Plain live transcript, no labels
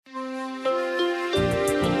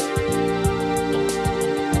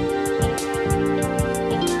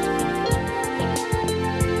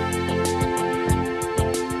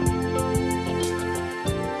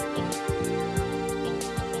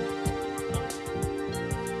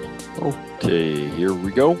Okay, here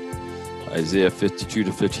we go. Isaiah 52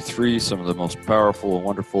 to 53, some of the most powerful and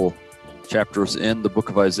wonderful chapters in the book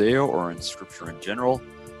of Isaiah or in Scripture in general.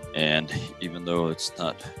 And even though it's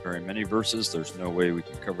not very many verses, there's no way we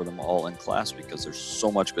can cover them all in class because there's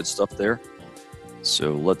so much good stuff there.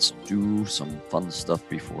 So let's do some fun stuff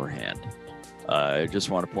beforehand. I just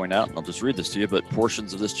want to point out, and I'll just read this to you, but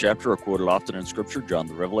portions of this chapter are quoted often in Scripture. John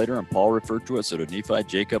the Revelator and Paul referred to it, so do Nephi,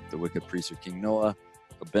 Jacob, the wicked priest of King Noah,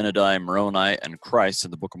 Abinadi, Moroni, and Christ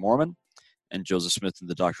in the Book of Mormon, and Joseph Smith in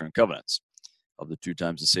the Doctrine and Covenants. Of the two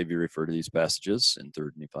times the Savior referred to these passages, in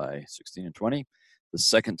 3 Nephi 16 and 20, the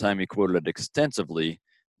second time he quoted it extensively,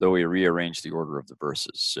 though he rearranged the order of the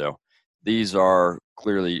verses. So these are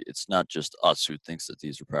clearly, it's not just us who thinks that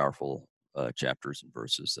these are powerful chapters and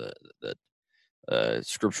verses that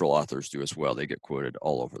scriptural authors do as well. They get quoted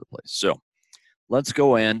all over the place. So let's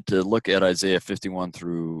go in to look at Isaiah 51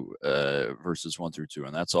 through verses 1 through 2,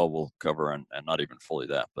 and that's all we'll cover, and not even fully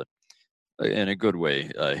that, but in a good way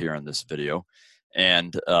here in this video.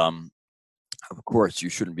 And of course, you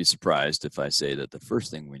shouldn't be surprised if I say that the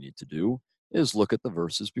first thing we need to do is look at the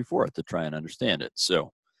verses before it to try and understand it.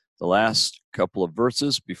 So the last couple of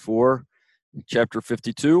verses before chapter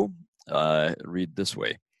 52 read this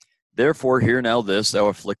way. Therefore hear now this, thou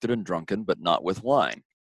afflicted and drunken, but not with wine.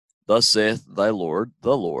 Thus saith thy Lord,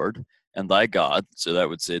 the Lord, and thy God. So that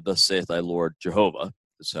would say, thus saith thy Lord Jehovah,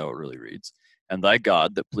 is how it really reads. And thy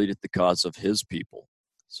God that pleadeth the cause of his people.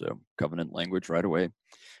 So covenant language right away.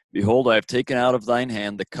 Behold, I have taken out of thine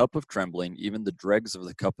hand the cup of trembling, even the dregs of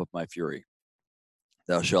the cup of my fury.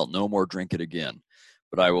 Thou shalt no more drink it again,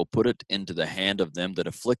 but I will put it into the hand of them that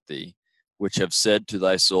afflict thee, which have said to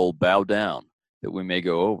thy soul, bow down, that we may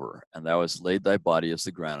go over. And thou hast laid thy body as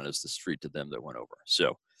the ground, and as the street to them that went over.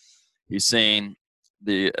 So he's saying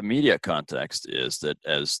the immediate context is that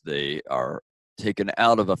as they are taken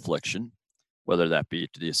out of affliction, whether that be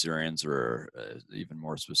to the Assyrians or even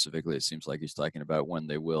more specifically, it seems like he's talking about when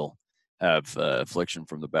they will have affliction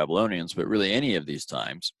from the Babylonians, but really any of these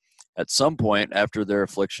times, at some point after their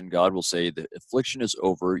affliction, God will say, the affliction is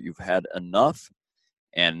over, you've had enough,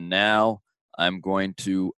 and now I'm going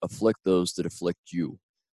to afflict those that afflict you.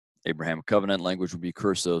 Abraham covenant language would be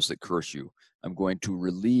curse those that curse you. I'm going to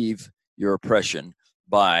relieve your oppression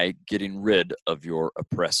by getting rid of your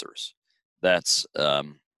oppressors. That's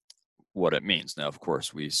what it means. Now, of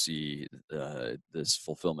course, we see this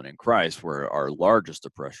fulfillment in Christ where our largest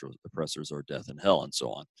oppressors are death and hell and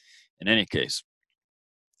so on. In any case,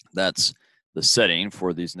 that's the setting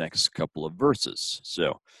for these next couple of verses.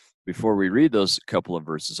 So before we read those couple of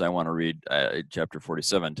verses, I want to read chapter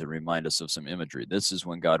 47 to remind us of some imagery. This is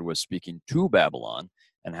when God was speaking to Babylon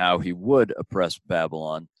and how he would oppress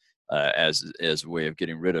Babylon as a way of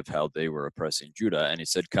getting rid of how they were oppressing Judah. And he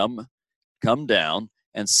said, come down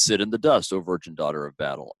and sit in the dust, O virgin daughter of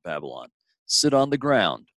Babylon. Sit on the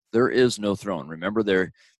ground. There is no throne.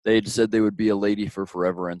 Remember, they said they would be a lady for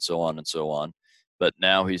forever and so on and so on. But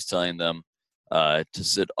now he's telling them to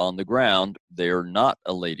sit on the ground. They are not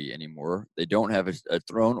a lady anymore. They don't have a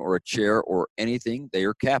throne or a chair or anything. They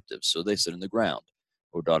are captives, so they sit in the ground,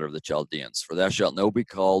 O daughter of the Chaldeans. For thou shalt no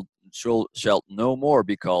more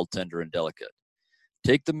be called tender and delicate.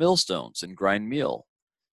 Take the millstones and grind meal.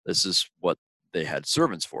 This is what they had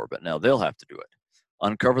servants for, but now they'll have to do it.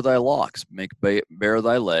 Uncover thy locks, make bare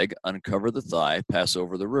thy leg, uncover the thigh, pass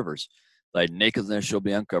over the rivers. Thy nakedness shall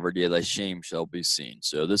be uncovered, yea, thy shame shall be seen.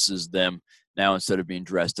 So this is them now, instead of being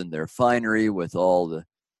dressed in their finery with all the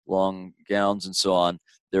long gowns and so on,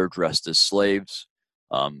 they're dressed as slaves,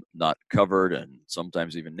 not covered and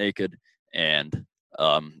sometimes even naked, and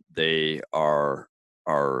they are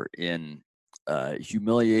in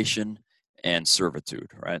humiliation and servitude,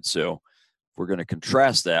 right? So we're going to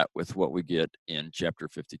contrast that with what we get in chapter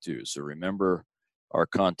 52. So remember our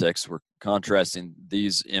context. We're contrasting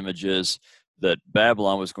these images that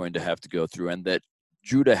Babylon was going to have to go through and that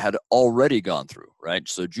Judah had already gone through, right?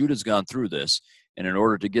 So Judah's gone through this, and in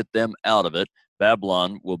order to get them out of it,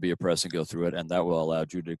 Babylon will be oppressed and go through it, and that will allow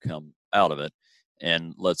Judah to come out of it.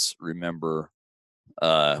 And let's remember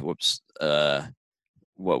what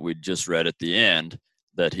we just read at the end,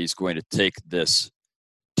 that he's going to take this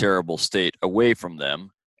terrible state away from them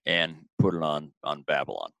and put it on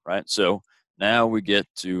Babylon, right? So now we get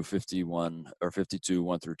to 51 or 52,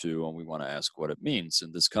 1 through 2, and we want to ask what it means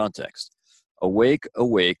in this context. Awake,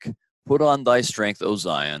 awake, put on thy strength, O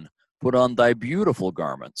Zion, put on thy beautiful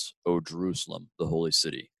garments, O Jerusalem, the holy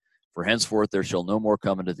city. For henceforth there shall no more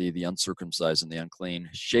come unto thee the uncircumcised and the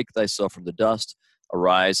unclean. Shake thyself from the dust,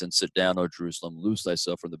 arise and sit down, O Jerusalem, loose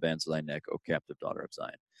thyself from the bands of thy neck, O captive daughter of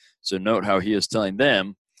Zion. So note how he is telling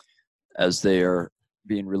them, as they are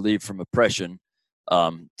being relieved from oppression,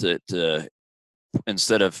 to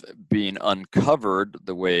instead of being uncovered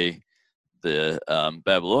the way the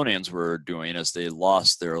Babylonians were doing as they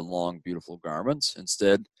lost their long, beautiful garments.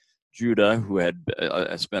 Instead, Judah, who had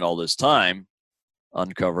spent all this time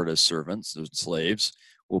uncovered as servants, as slaves,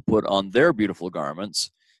 will put on their beautiful garments,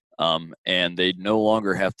 and they no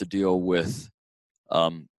longer have to deal with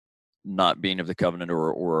not being of the covenant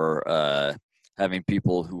or having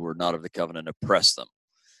people who were not of the covenant oppress them.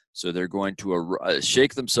 So they're going to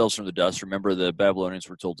shake themselves from the dust. Remember, the Babylonians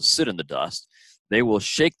were told to sit in the dust. They will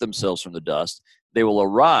shake themselves from the dust. They will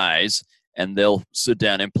arise, and they'll sit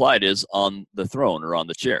down. Implied is on the throne or on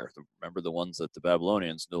the chair. Remember, the ones that the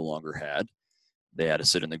Babylonians no longer had. They had to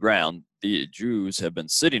sit in the ground. The Jews have been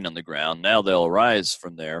sitting on the ground. Now they'll arise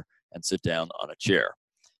from there and sit down on a chair.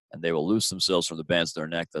 And they will loose themselves from the bands of their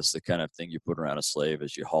neck. That's the kind of thing you put around a slave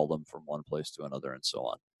as you haul them from one place to another and so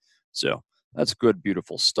on. So that's good,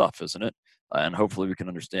 beautiful stuff, isn't it? And hopefully we can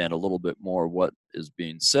understand a little bit more what is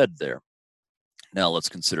being said there. Now let's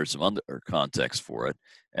consider some other context for it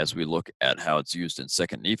as we look at how it's used in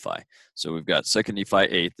 2nd Nephi. So we've got 2nd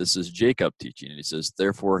Nephi 8. This is Jacob teaching, and he says,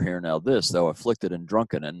 "Therefore hear now this, thou afflicted and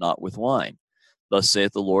drunken, and not with wine. Thus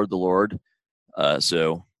saith the Lord,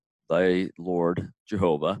 so thy Lord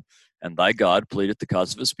Jehovah, and thy God pleadeth the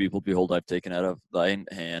cause of his people. Behold, I've taken out of thine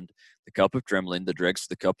hand the cup of trembling, the dregs of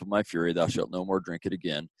the cup of my fury. Thou shalt no more drink it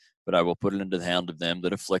again, but I will put it into the hand of them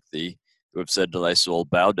that afflict thee, who have said to thy soul,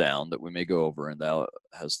 bow down, that we may go over, and thou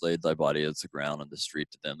hast laid thy body as the ground on the street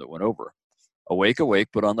to them that went over. Awake, awake,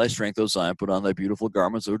 put on thy strength, O Zion, put on thy beautiful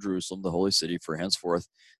garments, O Jerusalem, the holy city, for henceforth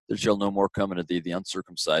there shall no more come into thee the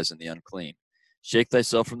uncircumcised and the unclean. Shake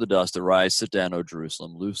thyself from the dust, arise, sit down, O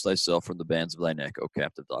Jerusalem, loose thyself from the bands of thy neck, O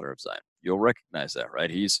captive daughter of Zion." You'll recognize that, right?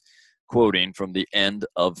 He's quoting from the end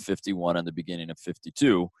of 51 and the beginning of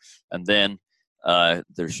 52, and then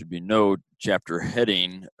there should be no chapter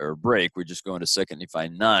heading or break. We just go into 2nd Nephi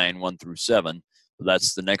 9, 1 through 7.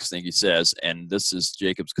 That's the next thing he says, and this is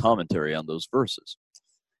Jacob's commentary on those verses.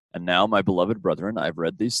 "And now, my beloved brethren, I have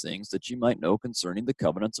read these things, that ye might know concerning the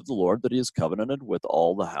covenants of the Lord, that he has covenanted with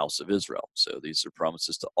all the house of Israel." So these are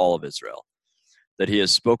promises to all of Israel. "That he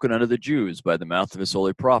has spoken unto the Jews by the mouth of his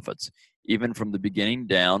holy prophets, even from the beginning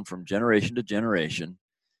down, from generation to generation,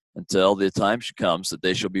 until the time comes that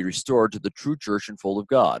they shall be restored to the true church and fold of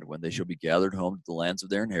God, when they shall be gathered home to the lands of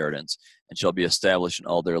their inheritance, and shall be established in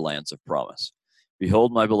all their lands of promise.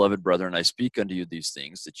 Behold, my beloved brethren, I speak unto you these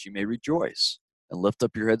things, that ye may rejoice, and lift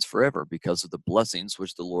up your heads forever, because of the blessings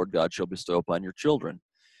which the Lord God shall bestow upon your children.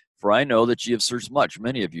 For I know that ye have searched much,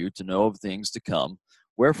 many of you, to know of things to come.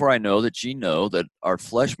 Wherefore I know that ye know that our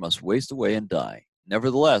flesh must waste away and die.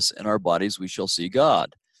 Nevertheless, in our bodies we shall see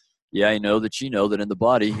God. Yea, I know that ye know that in the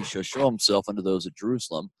body he shall show himself unto those at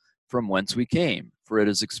Jerusalem, from whence we came. For it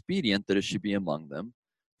is expedient that it should be among them.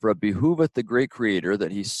 For it behooveth the great Creator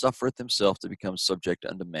that he suffereth himself to become subject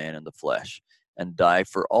unto man in the flesh, and die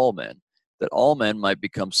for all men, that all men might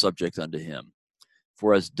become subject unto him.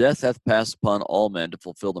 For as death hath passed upon all men to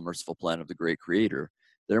fulfill the merciful plan of the great Creator,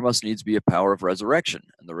 there must needs be a power of resurrection,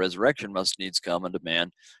 and the resurrection must needs come unto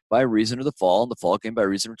man by reason of the fall, and the fall came by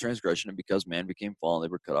reason of transgression, and because man became fallen, they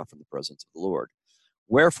were cut off from the presence of the Lord.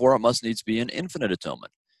 Wherefore it must needs be an infinite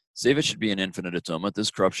atonement. Save it should be an infinite atonement,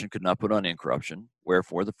 this corruption could not put on incorruption.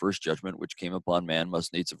 Wherefore the first judgment which came upon man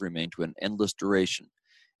must needs have remained to an endless duration.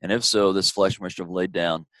 And if so, this flesh must have laid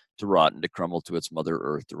down to rot and to crumble to its mother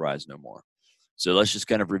earth to rise no more. So let's just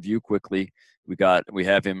kind of review quickly. We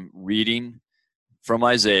have him reading from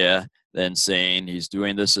Isaiah, then saying he's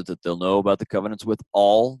doing this so that they'll know about the covenants with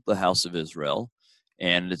all the house of Israel,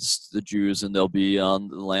 and it's the Jews, and they'll be on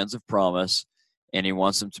the lands of promise, and he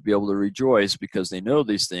wants them to be able to rejoice because they know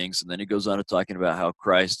these things. And then he goes on to talking about how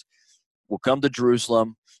Christ will come to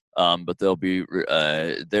Jerusalem, but they'll be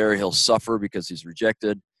there. He'll suffer because he's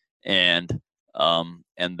rejected, and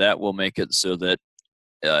that will make it so that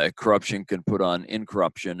corruption can put on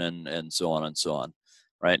incorruption, and so on and so on.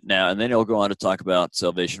 Right now, and then he'll go on to talk about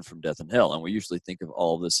salvation from death and hell. And we usually think of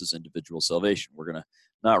all of this as individual salvation. We're going to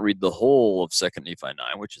not read the whole of 2nd Nephi 9,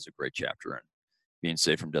 which is a great chapter, and being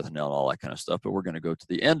saved from death and hell and all that kind of stuff. But we're going to go to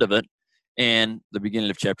the end of it and the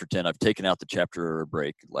beginning of chapter 10. I've taken out the chapter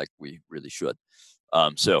break like we really should.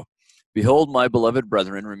 So, behold, my beloved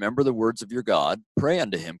brethren, remember the words of your God. Pray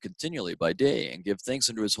unto him continually by day, and give thanks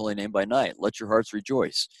unto his holy name by night. Let your hearts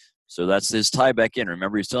rejoice. So that's his tie back in.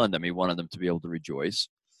 Remember, he's telling them he wanted them to be able to rejoice.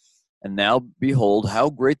 And now, behold, how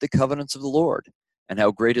great the covenants of the Lord, and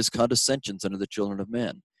how great his condescensions unto the children of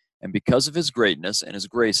men. And because of his greatness and his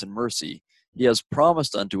grace and mercy, he has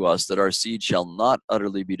promised unto us that our seed shall not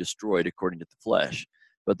utterly be destroyed according to the flesh,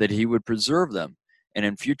 but that he would preserve them, and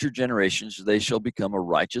in future generations they shall become a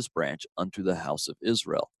righteous branch unto the house of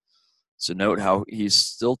Israel. So note how he's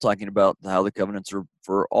still talking about how the covenants are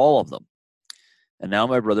for all of them. And now,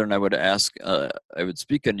 my brethren, I would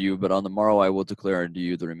speak unto you, but on the morrow I will declare unto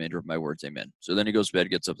you the remainder of my words. Amen. So then he goes to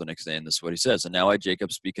bed, gets up the next day, and this is what he says. And now I,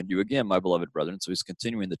 Jacob, speak unto you again, my beloved brethren. So he's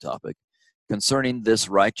continuing the topic concerning this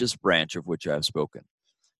righteous branch of which I have spoken.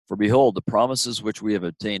 For behold, the promises which we have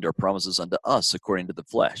obtained are promises unto us according to the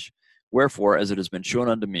flesh. Wherefore, as it has been shown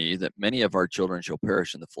unto me that many of our children shall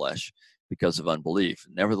perish in the flesh because of unbelief,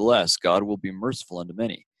 nevertheless God will be merciful unto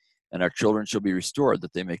many, and our children shall be restored,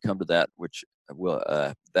 that they may come to that which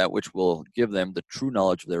will give them the true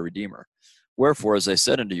knowledge of their Redeemer. Wherefore, as I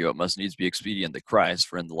said unto you, it must needs be expedient that Christ,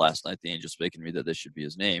 for in the last night the angel spake unto me that this should be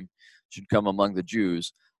his name, should come among the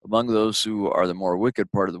Jews, among those who are the more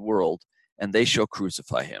wicked part of the world, and they shall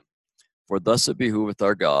crucify him. For thus it behooveth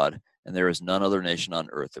our God, and there is none other nation on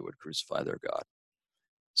earth that would crucify their God.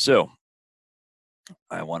 So,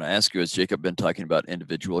 I want to ask you, has Jacob been talking about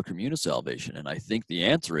individual or communal salvation? And I think the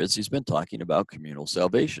answer is he's been talking about communal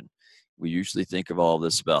salvation. We usually think of all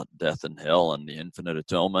this about death and hell and the infinite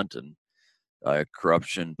atonement and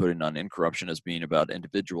corruption, putting on incorruption as being about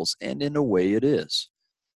individuals, and in a way it is.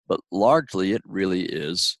 But largely it really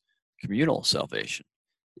is communal salvation.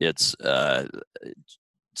 It's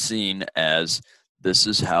seen as this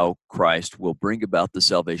is how Christ will bring about the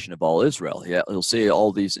salvation of all Israel. He'll say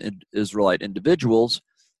all these Israelite individuals,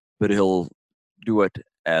 but he'll do it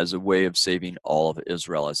as a way of saving all of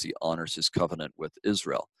Israel as he honors his covenant with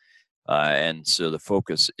Israel. And so the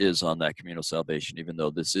focus is on that communal salvation, even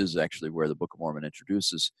though this is actually where the Book of Mormon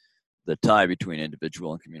introduces the tie between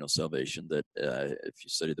individual and communal salvation, that if you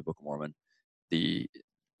study the Book of Mormon, the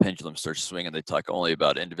pendulum starts swinging. They talk only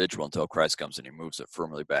about individual until Christ comes and he moves it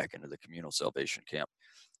firmly back into the communal salvation camp.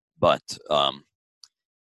 But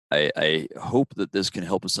I hope that this can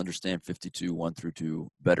help us understand 52:1-2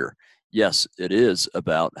 better. Yes, it is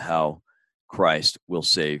about how Christ will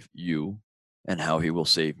save you and how he will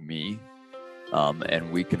save me.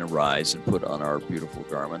 And we can arise and put on our beautiful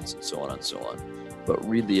garments and so on and so on. But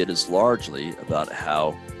really it is largely about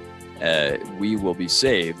how we will be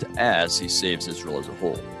saved as he saves Israel as a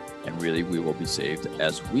whole. And really we will be saved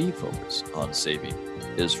as we focus on saving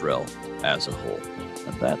Israel as a whole.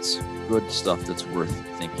 And that's good stuff that's worth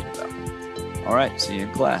thinking about. All right, see you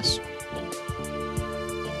in class.